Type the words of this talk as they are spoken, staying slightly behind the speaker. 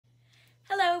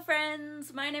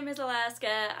friends, my name is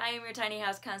Alaska. I am your tiny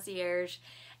house concierge,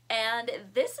 and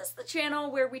this is the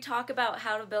channel where we talk about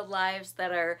how to build lives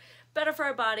that are better for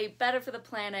our body, better for the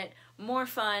planet, more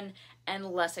fun, and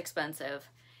less expensive.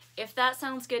 If that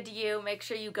sounds good to you, make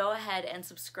sure you go ahead and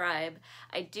subscribe.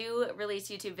 I do release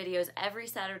YouTube videos every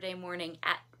Saturday morning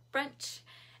at brunch,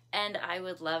 and I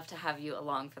would love to have you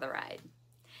along for the ride.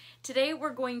 Today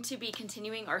we're going to be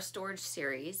continuing our storage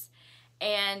series.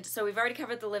 And so we've already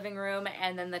covered the living room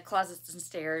and then the closets and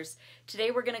stairs. Today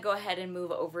we're going to go ahead and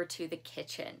move over to the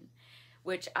kitchen,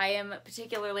 which I am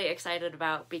particularly excited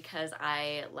about because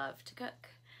I love to cook.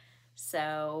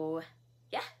 So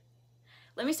yeah,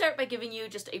 let me start by giving you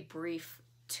just a brief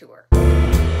tour.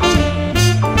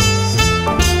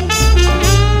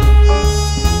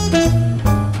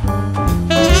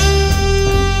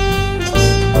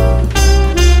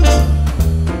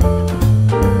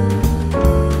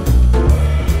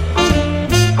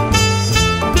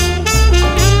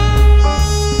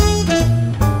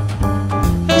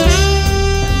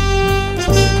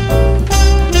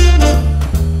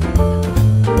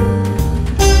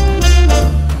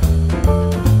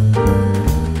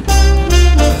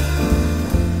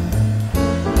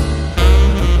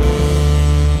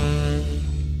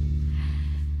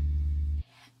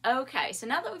 Okay, so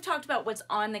now that we've talked about what's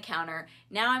on the counter,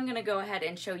 now I'm going to go ahead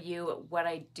and show you what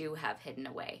I do have hidden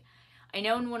away. I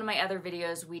know in one of my other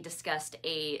videos we discussed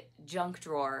a junk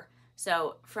drawer.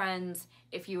 So friends,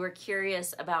 if you were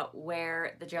curious about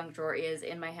where the junk drawer is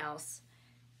in my house,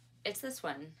 it's this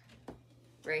one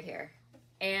right here.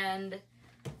 And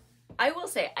I will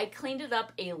say I cleaned it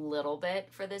up a little bit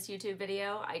for this YouTube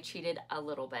video. I cheated a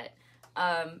little bit,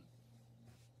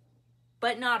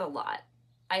 but not a lot.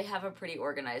 I have a pretty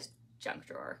organized junk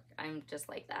drawer. I'm just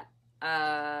like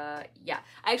that. Yeah,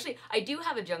 I do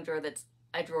have a junk drawer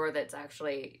that's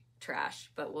actually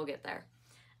trash, but we'll get there.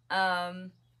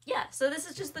 Yeah, so this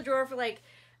is just the drawer for like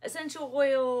essential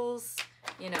oils,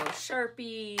 you know,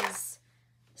 Sharpies,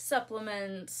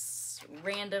 supplements,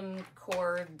 random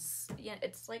cords. Yeah,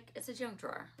 it's a junk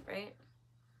drawer, right?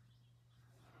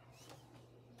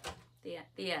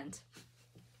 The end.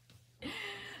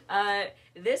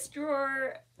 This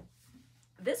drawer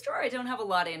I don't have a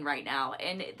lot in right now,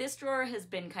 and this drawer has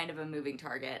been kind of a moving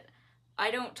target. I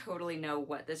don't totally know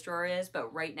what this drawer is,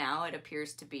 but right now it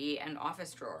appears to be an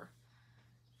office drawer,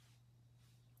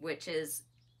 which is,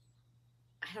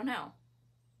 I don't know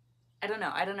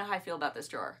how I feel about this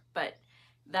drawer, but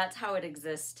that's how it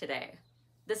exists today.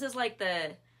 This is like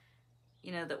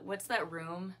what's that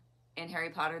room in Harry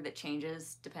Potter that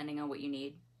changes depending on what you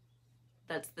need?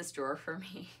 That's this drawer for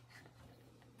me.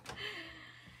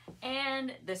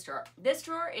 And this drawer. This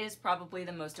drawer is probably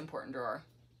the most important drawer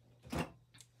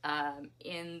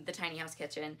in the tiny house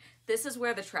kitchen. This is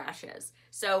where the trash is.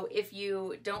 So if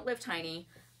you don't live tiny,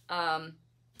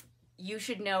 you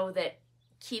should know that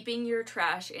keeping your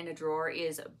trash in a drawer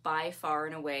is by far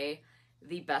and away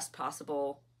the best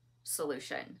possible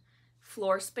solution.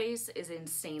 Floor space is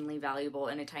insanely valuable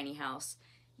in a tiny house.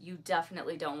 You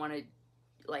definitely don't want to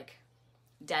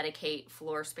dedicate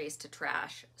floor space to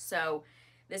trash. So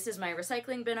this is my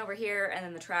recycling bin over here, and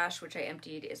then the trash, which I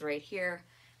emptied, is right here.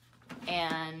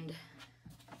 And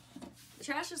the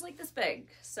trash is like this big.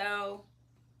 So,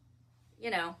 you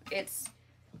know, it's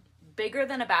bigger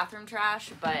than a bathroom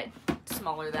trash, but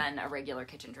smaller than a regular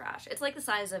kitchen trash. It's like the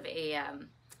size of a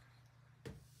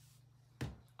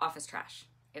office trash,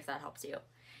 if that helps you.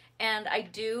 And I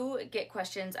do get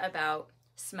questions about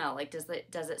smell, like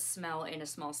does it smell in a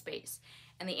small space?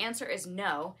 And the answer is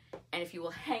no. And if you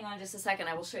will hang on just a second,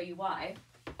 I will show you why.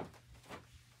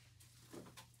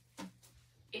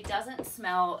 It doesn't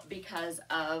smell because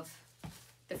of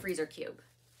the freezer cube.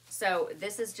 So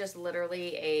this is just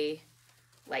literally a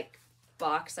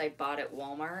box I bought at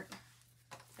Walmart,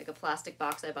 like a plastic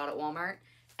box I bought at Walmart,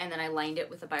 and then I lined it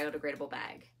with a biodegradable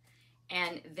bag.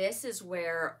 And this is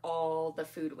where all the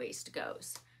food waste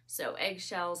goes. So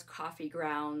eggshells, coffee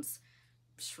grounds,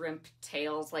 shrimp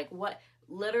tails,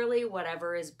 literally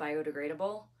whatever is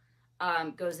biodegradable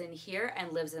goes in here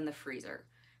and lives in the freezer.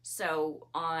 So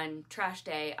on trash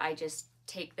day, I just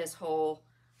take this whole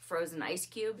frozen ice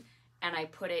cube and I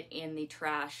put it in the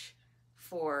trash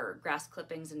for grass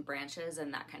clippings and branches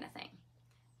and that kind of thing.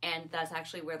 And that's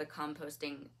actually where the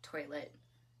composting toilet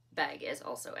bag is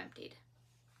also emptied,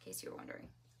 in case you were wondering.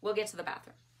 We'll get to the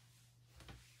bathroom.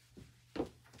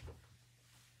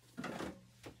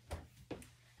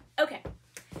 Okay,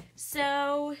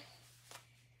 so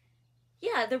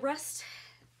yeah, the rest,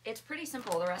 it's pretty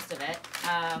simple, the rest of it.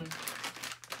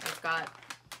 I've got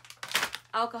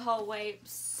alcohol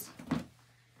wipes,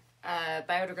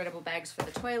 biodegradable bags for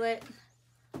the toilet,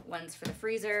 one's for the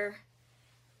freezer,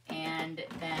 and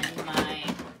then my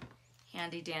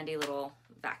handy dandy little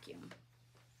vacuum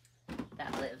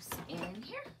that lives in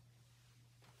here.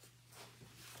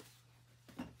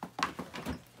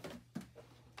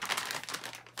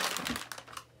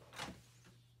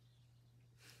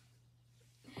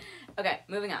 Okay,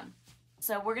 moving on.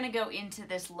 So we're gonna go into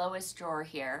this lowest drawer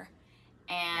here,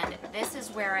 and this is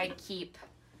where I keep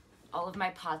all of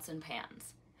my pots and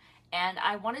pans. And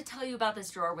I want to tell you about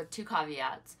this drawer with two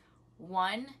caveats.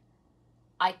 One,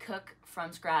 I cook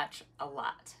from scratch a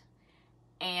lot.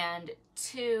 And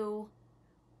two,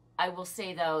 I will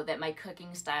say though that my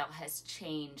cooking style has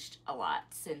changed a lot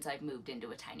since I've moved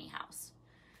into a tiny house.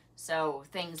 So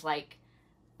things like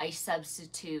I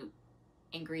substitute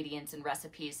ingredients and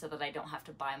recipes so that I don't have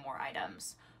to buy more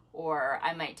items. Or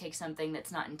I might take something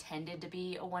that's not intended to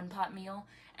be a one-pot meal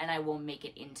and I will make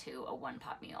it into a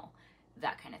one-pot meal.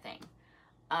 That kind of thing.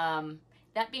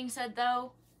 That being said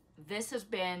though, this has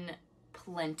been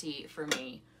plenty for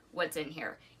me, what's in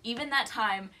here. Even that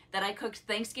time that I cooked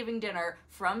Thanksgiving dinner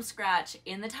from scratch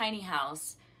in the tiny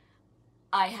house,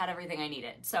 I had everything I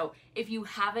needed. So if you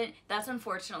haven't, that's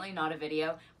unfortunately not a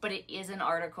video, but it is an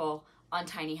article on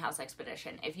Tiny House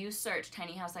Expedition. If you search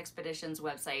Tiny House Expedition's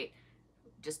website,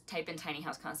 just type in Tiny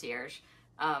House Concierge,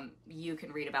 you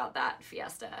can read about that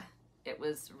fiesta. It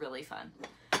was really fun.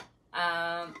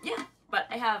 Yeah, but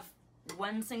I have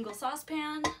one single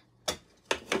saucepan.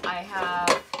 I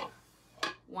have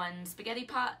one spaghetti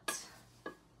pot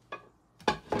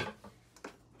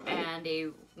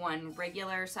and one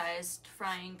regular sized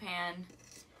frying pan.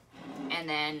 And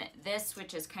then this,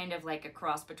 which is kind of like a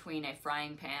cross between a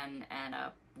frying pan and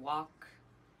a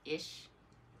wok-ish.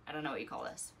 I don't know what you call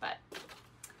this, but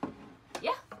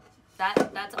yeah,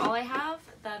 that's all I have.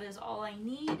 That is all I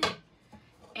need.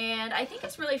 And I think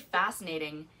it's really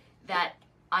fascinating that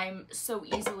I'm so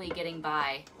easily getting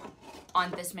by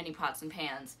on this many pots and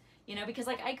pans. You know, because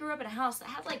like I grew up in a house that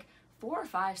had like 4 or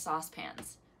 5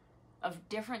 saucepans of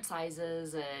different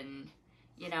sizes, and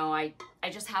you know, I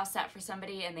just house sat for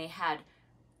somebody and they had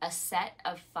a set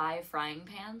of 5 frying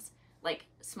pans, like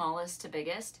smallest to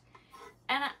biggest.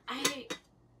 And I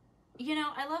you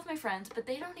know, I love my friends, but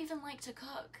they don't even like to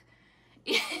cook.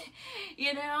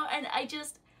 You know, and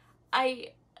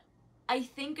I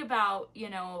think about, you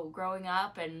know, growing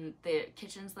up and the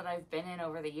kitchens that I've been in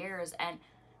over the years, and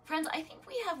friends, I think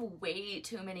we have way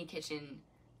too many kitchen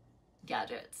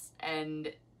gadgets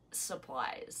and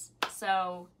supplies.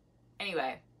 So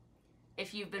anyway,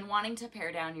 if you've been wanting to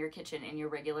pare down your kitchen in your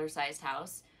regular sized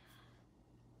house,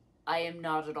 I am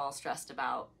not at all stressed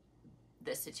about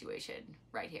this situation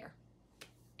right here,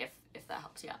 if that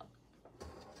helps you out.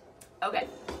 Okay.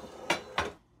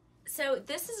 So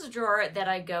this is a drawer that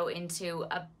I go into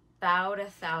about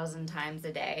 1,000 times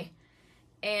a day.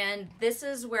 And this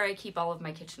is where I keep all of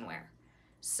my kitchenware.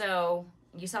 So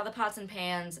you saw the pots and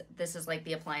pans. This is like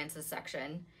the appliances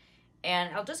section.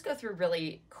 And I'll just go through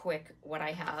really quick what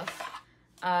I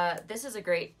have. This is a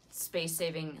great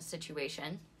space-saving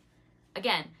situation.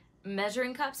 Again,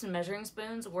 measuring cups and measuring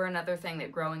spoons were another thing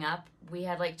that growing up, we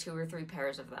had like 2 or 3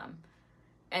 pairs of them.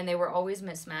 And they were always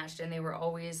mismatched and they were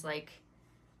always like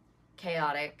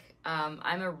chaotic.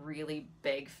 I'm a really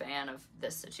big fan of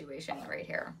this situation right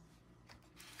here.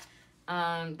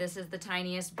 This is the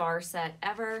tiniest bar set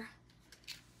ever.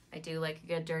 I do like a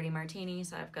good dirty martini,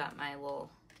 so I've got my little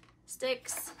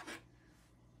sticks,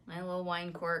 my little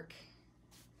wine cork,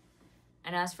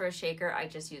 and as for a shaker, I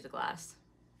just use a glass.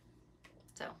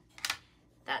 So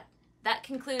that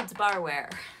concludes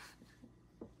barware.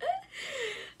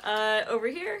 Over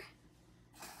here,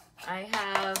 I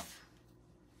have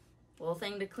a little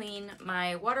thing to clean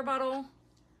my water bottle,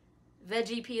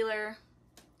 veggie peeler,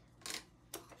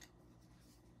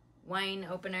 wine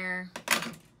opener,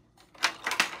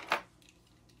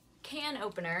 can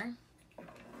opener,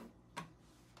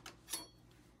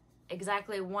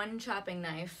 exactly 1 chopping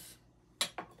knife,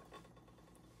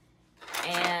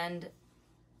 and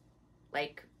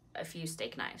like a few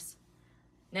steak knives.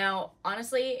 Now,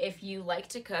 honestly, if you like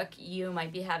to cook, you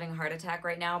might be having a heart attack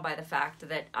right now by the fact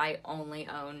that I only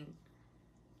own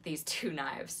these 2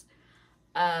 knives.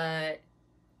 I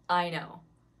know.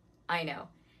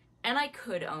 And I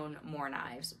could own more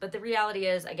knives, but the reality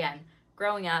is, again,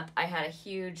 growing up, I had a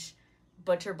huge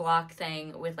butcher block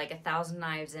thing with like 1,000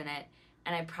 knives in it,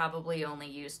 and I probably only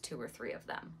used 2 or 3 of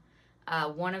them.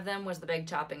 One of them was the big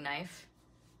chopping knife,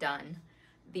 done.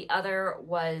 The other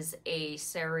was a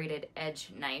serrated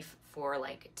edge knife for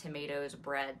like tomatoes,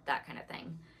 bread, that kind of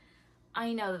thing.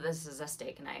 I know that this is a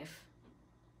steak knife,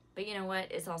 but you know what?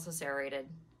 It's also serrated.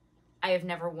 I have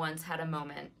never once had a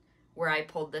moment where I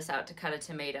pulled this out to cut a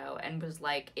tomato and was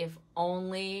like, if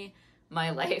only my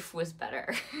life was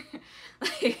better.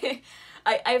 Like,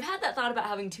 I've had that thought about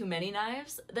having too many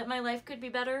knives, that my life could be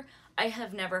better. I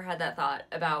have never had that thought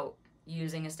about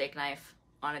using a steak knife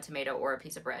on a tomato or a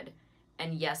piece of bread.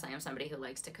 And yes, I am somebody who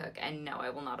likes to cook, and no, I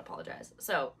will not apologize.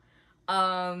 So,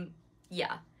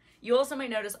 yeah. You also might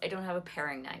notice I don't have a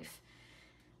paring knife.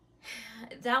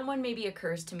 That one maybe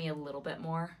occurs to me a little bit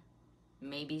more.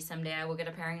 Maybe someday I will get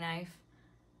a paring knife.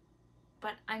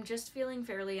 But I'm just feeling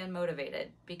fairly unmotivated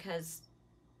because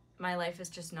my life is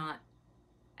just not...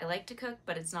 I like to cook,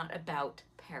 but it's not about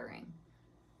paring.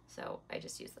 So I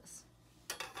just use this.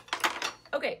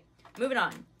 Okay, moving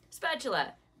on.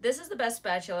 Spatula. This is the best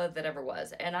spatula that ever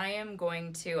was. And I am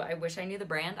going to... I wish I knew the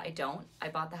brand. I don't. I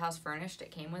bought the house furnished. It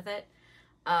came with it.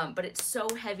 But it's so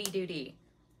heavy duty.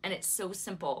 And it's so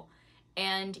simple.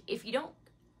 And if you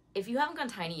haven't gone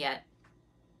tiny yet,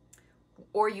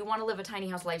 or you want to live a tiny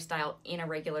house lifestyle in a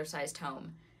regular sized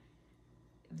home,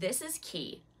 this is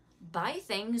key. Buy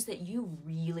things that you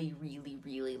really, really,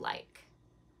 really like.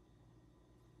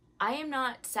 I am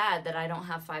not sad that I don't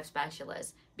have 5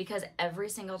 spatulas, because every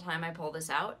single time I pull this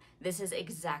out, this is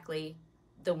exactly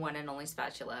the one and only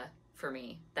spatula for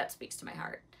me that speaks to my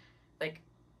heart. Like,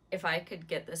 if I could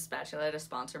get this spatula to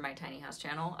sponsor my tiny house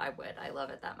channel, I would. I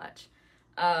love it that much.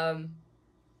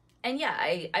 And yeah,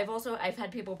 I've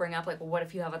had people bring up, like, well, what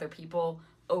if you have other people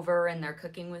over and they're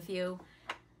cooking with you?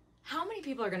 How many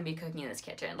people are going to be cooking in this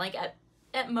kitchen? Like,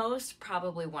 at most,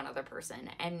 probably one other person.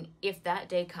 And if that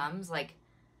day comes, like,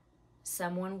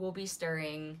 someone will be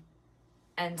stirring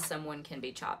and someone can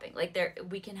be chopping. Like,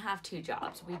 we can have 2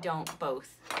 jobs. We don't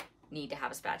both need to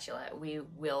have a spatula. We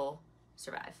will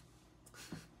survive.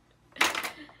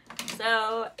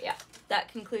 So, yeah,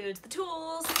 that concludes the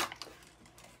tools.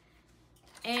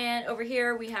 And over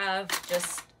here we have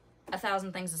just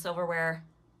 1,000 things of silverware.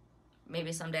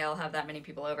 Maybe someday I'll have that many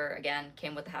people over. Again,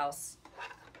 came with the house.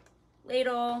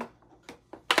 Ladle,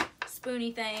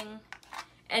 spoony thing.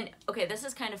 And okay, this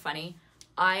is kind of funny.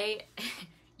 I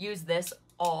use this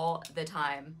all the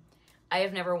time. I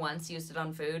have never once used it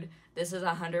on food. This is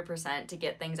 100% to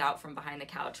get things out from behind the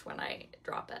couch when I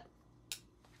drop it.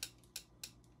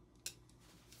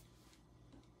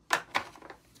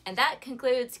 And that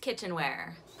concludes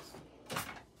kitchenware.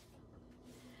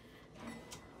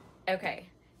 Okay,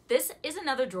 this is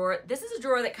another drawer. This is a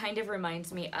drawer that kind of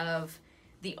reminds me of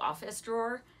the office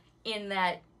drawer, in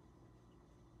that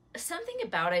something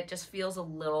about it just feels a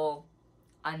little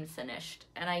unfinished,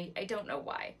 and I don't know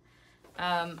why.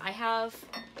 I have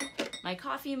my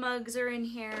coffee mugs are in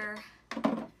here.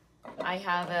 I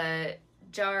have a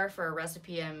jar for a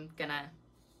recipe I'm gonna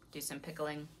do some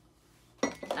pickling.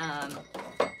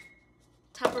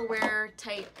 Tupperware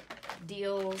type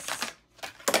deals,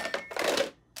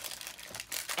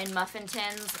 and muffin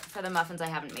tins for the muffins I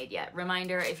haven't made yet.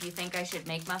 Reminder, if you think I should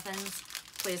make muffins,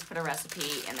 please put a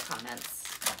recipe in the comments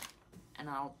and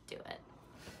I'll do it.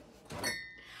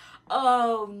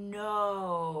 Oh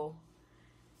no,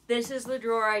 this is the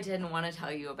drawer I didn't want to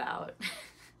tell you about.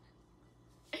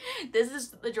 This is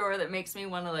the drawer that makes me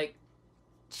want to, like,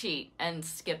 cheat and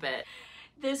skip it.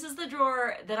 This is the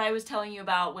drawer that I was telling you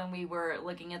about when we were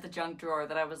looking at the junk drawer,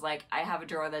 that I was like, I have a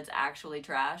drawer that's actually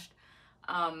trashed.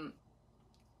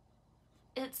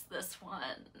 It's this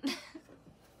one.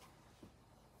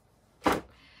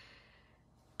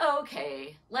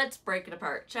 Okay, let's break it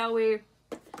apart, shall we?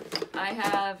 I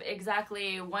have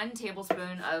exactly 1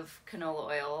 tablespoon of canola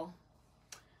oil.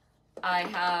 I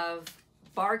have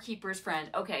Barkeeper's Friend.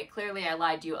 Okay, clearly I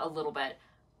lied to you a little bit.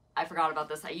 I forgot about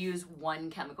this. I use 1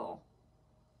 chemical.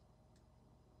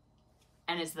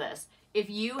 And it's this. If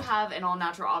you have an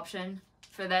all-natural option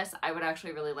for this, I would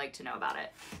actually really like to know about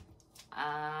it.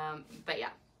 But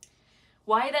yeah.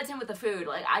 Why that's in with the food?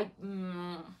 Like,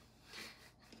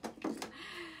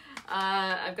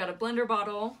 I've got a blender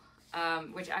bottle,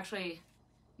 which actually,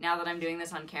 now that I'm doing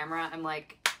this on camera, I'm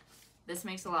like, this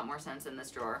makes a lot more sense in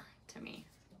this drawer to me.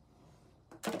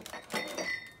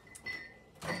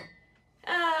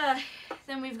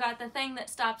 Then we've got the thing that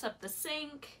stops up the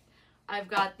sink. I've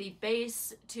got the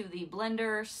base to the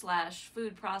blender /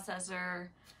 food processor.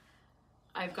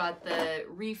 I've got the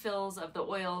refills of the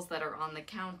oils that are on the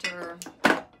counter.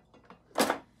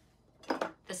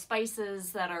 The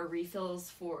spices that are refills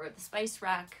for the spice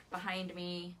rack behind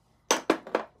me.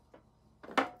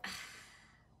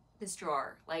 This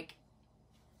drawer, like,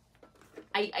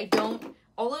 I don't,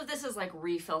 all of this is like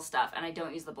refill stuff, and I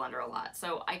don't use the blender a lot.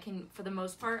 So I can, for the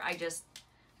most part, actually,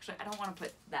 I don't want to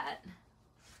put that.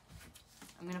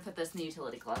 I'm going to put this in the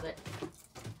utility closet.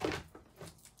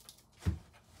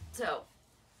 So,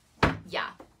 yeah.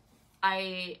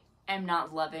 I am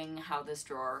not loving how this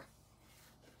drawer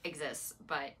exists,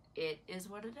 but it is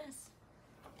what it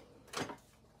is.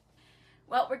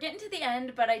 Well, we're getting to the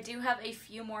end, but I do have a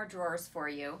few more drawers for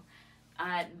you.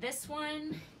 This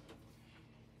one,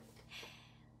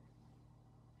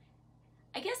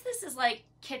 I guess this is like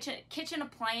kitchen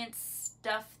appliance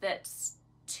stuff that's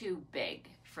too big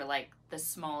for like the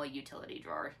small utility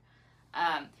drawer.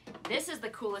 This is the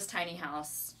coolest tiny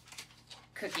house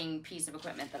cooking piece of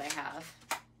equipment that I have.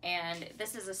 And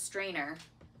this is a strainer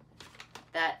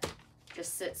that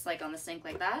just sits like on the sink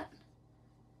like that.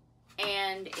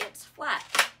 And it's flat,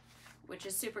 which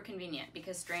is super convenient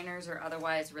because strainers are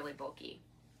otherwise really bulky.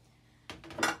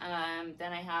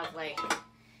 Then I have like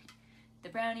the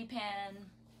brownie pan,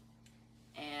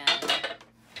 and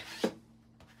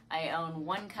I own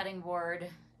one cutting board.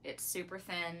 It's super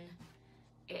thin.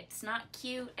 It's not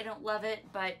cute, I don't love it,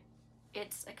 but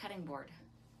it's a cutting board,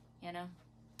 you know?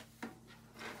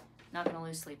 Not gonna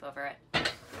lose sleep over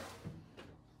it.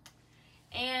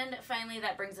 And finally,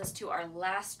 that brings us to our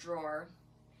last drawer.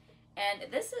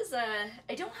 And this is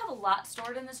I don't have a lot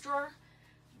stored in this drawer,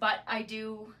 but I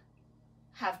do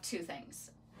have two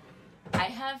things. I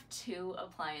have two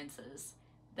appliances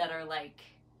that are like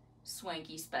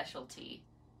swanky specialty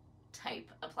type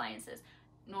appliances.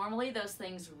 Normally those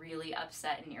things really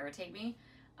upset and irritate me.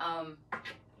 I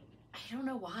don't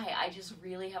know why. I just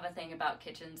really have a thing about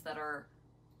kitchens that are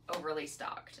overly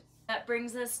stocked. That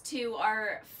brings us to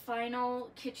our final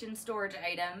kitchen storage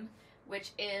item,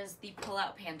 which is the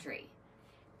pull-out pantry.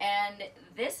 And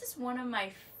this is one of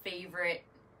my favorite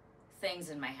things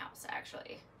in my house,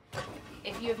 actually.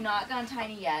 If you have not gone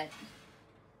tiny yet,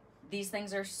 these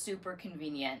things are super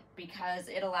convenient because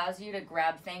it allows you to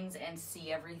grab things and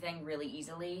see everything really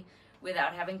easily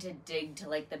without having to dig to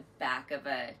like the back of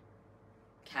a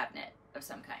cabinet of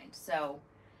some kind. So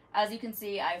as you can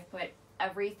see, I've put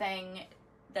everything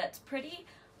that's pretty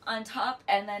on top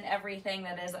and then everything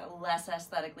that is less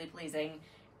aesthetically pleasing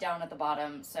down at the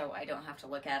bottom so I don't have to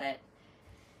look at it.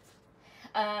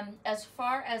 As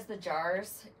far as the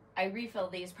jars, I refill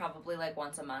these probably like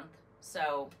once a month,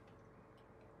 so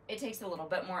it takes a little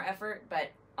bit more effort, but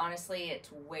honestly it's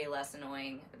way less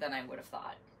annoying than I would have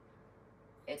thought.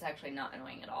 It's actually not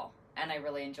annoying at all, and I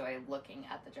really enjoy looking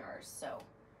at the jars, so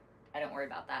I don't worry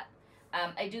about that.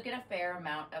 I do get a fair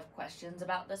amount of questions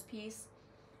about this piece.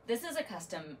 This is a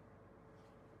custom,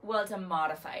 well, it's a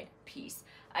modified piece.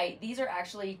 These are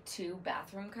actually 2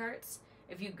 bathroom carts.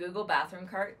 If you Google bathroom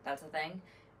cart, that's a thing.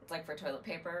 It's like for toilet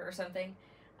paper or something.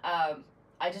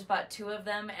 I just bought 2 of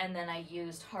them, and then I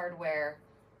used hardware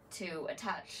to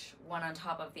attach one on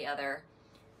top of the other.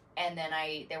 And then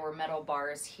there were metal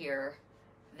bars here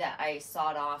that I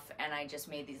sawed off, and I just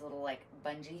made these little like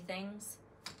bungee things.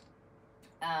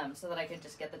 So that I could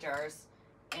just get the jars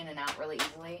in and out really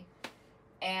easily.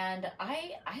 And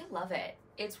I love it.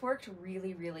 It's worked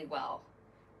really, really well.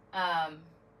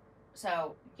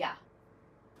 So yeah,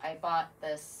 I bought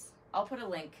this. I'll put a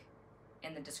link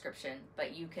in the description,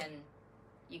 but you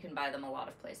can buy them a lot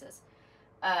of places.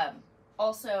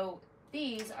 Also,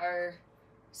 these are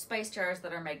spice jars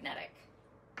that are magnetic.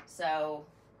 So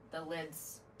the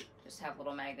lids just have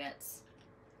little magnets.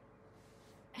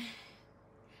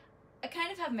 I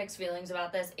kind of have mixed feelings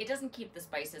about this. It doesn't keep the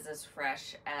spices as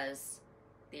fresh as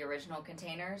the original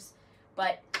containers,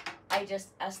 but I just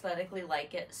aesthetically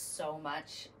like it so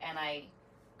much, and I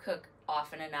cook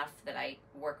often enough that I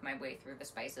work my way through the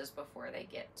spices before they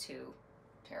get too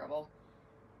terrible.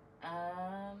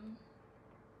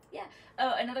 Yeah.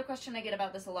 Oh, another question I get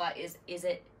about this a lot is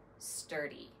it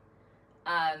sturdy?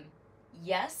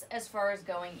 Yes, as far as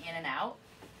going in and out,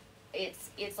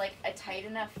 it's like a tight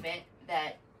enough fit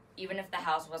that even if the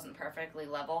house wasn't perfectly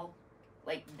level,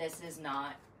 like this is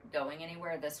not going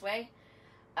anywhere this way.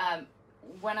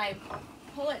 When I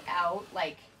pull it out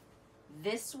like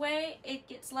this way, it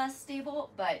gets less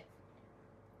stable, but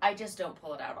I just don't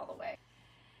pull it out all the way.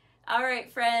 All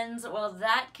right, friends, well,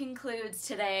 that concludes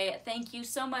today. Thank you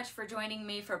so much for joining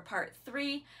me for part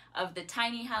 3 of the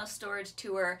Tiny House Storage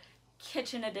Tour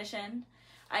Kitchen Edition.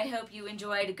 I hope you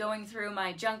enjoyed going through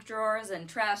my junk drawers and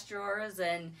trash drawers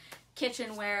and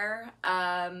kitchenware,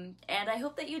 and I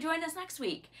hope that you join us next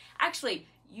week. Actually,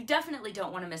 you definitely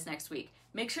don't want to miss next week.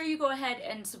 Make sure you go ahead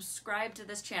and subscribe to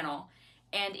this channel,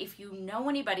 and if you know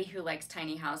anybody who likes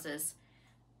tiny houses,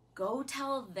 go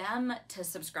tell them to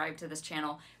subscribe to this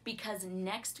channel, because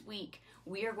next week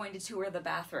we are going to tour the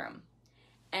bathroom.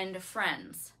 And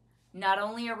friends, not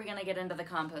only are we going to get into the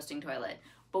composting toilet,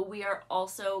 but we are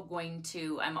also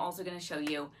I'm also going to show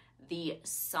you the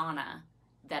sauna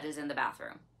that is in the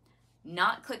bathroom.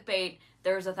 not clickbait,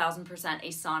 there's 1000% a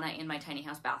sauna in my tiny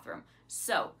house bathroom.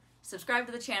 So subscribe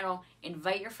to the channel,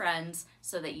 invite your friends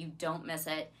so that you don't miss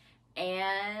it.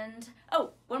 And,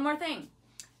 oh, one more thing.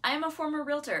 I am a former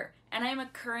realtor and I am a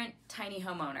current tiny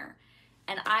homeowner.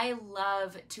 And I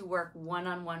love to work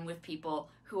one-on-one with people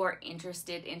who are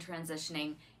interested in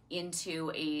transitioning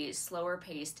into a slower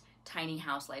paced tiny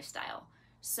house lifestyle.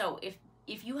 So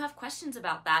if you have questions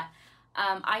about that,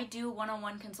 I do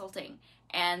one-on-one consulting,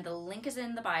 and the link is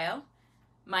in the bio.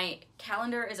 My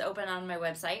calendar is open on my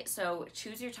website, so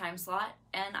choose your time slot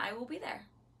and I will be there.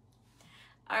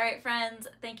 All right, friends,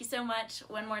 thank you so much.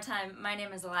 One more time, my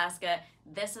name is Alaska.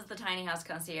 This is the Tiny House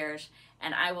Concierge,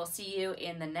 and I will see you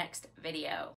in the next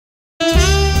video.